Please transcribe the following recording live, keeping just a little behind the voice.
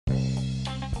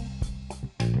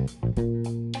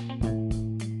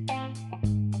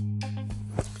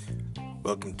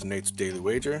Welcome to Nate's Daily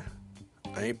Wager.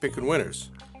 I ain't picking winners,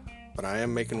 but I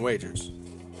am making wagers.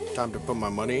 Time to put my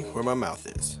money where my mouth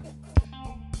is.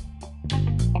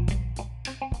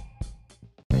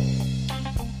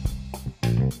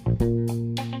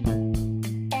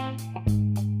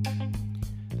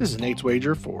 This is Nate's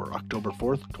Wager for October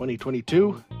 4th,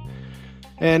 2022.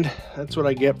 And that's what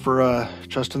I get for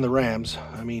trusting the Rams.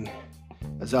 I mean,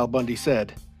 as Al Bundy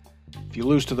said, if you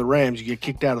lose to the Rams, you get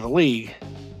kicked out of the league.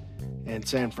 And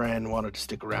San Fran wanted to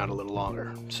stick around a little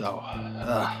longer. So,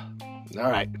 all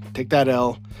right, take that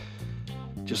L,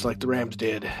 just like the Rams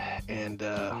did, and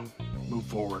move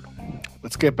forward.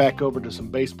 Let's get back over to some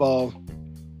baseball.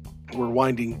 We're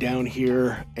winding down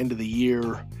here, end of the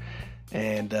year,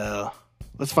 and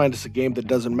let's find us a game that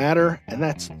doesn't matter, and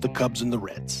that's the Cubs and the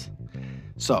Reds.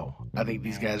 So, I think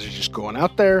these guys are just going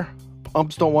out there.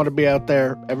 Umps don't want to be out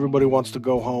there. Everybody wants to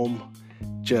go home.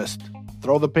 Just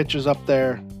throw the pitches up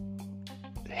there.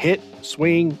 Hit,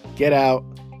 swing, get out,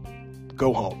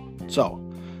 go home. So,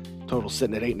 total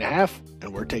sitting at 8.5,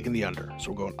 and we're taking the under.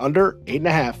 So, we're going under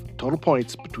 8.5 total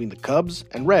points between the Cubs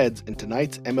and Reds in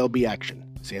tonight's MLB action.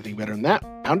 See anything better than that?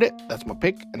 Pound it. That's my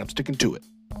pick, and I'm sticking to it.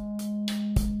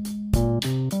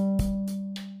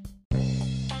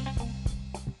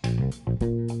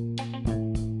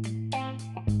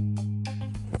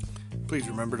 Please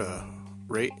remember to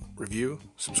rate, review,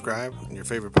 subscribe in your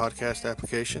favorite podcast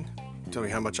application. Tell me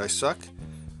how much I suck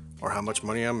or how much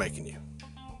money I'm making you.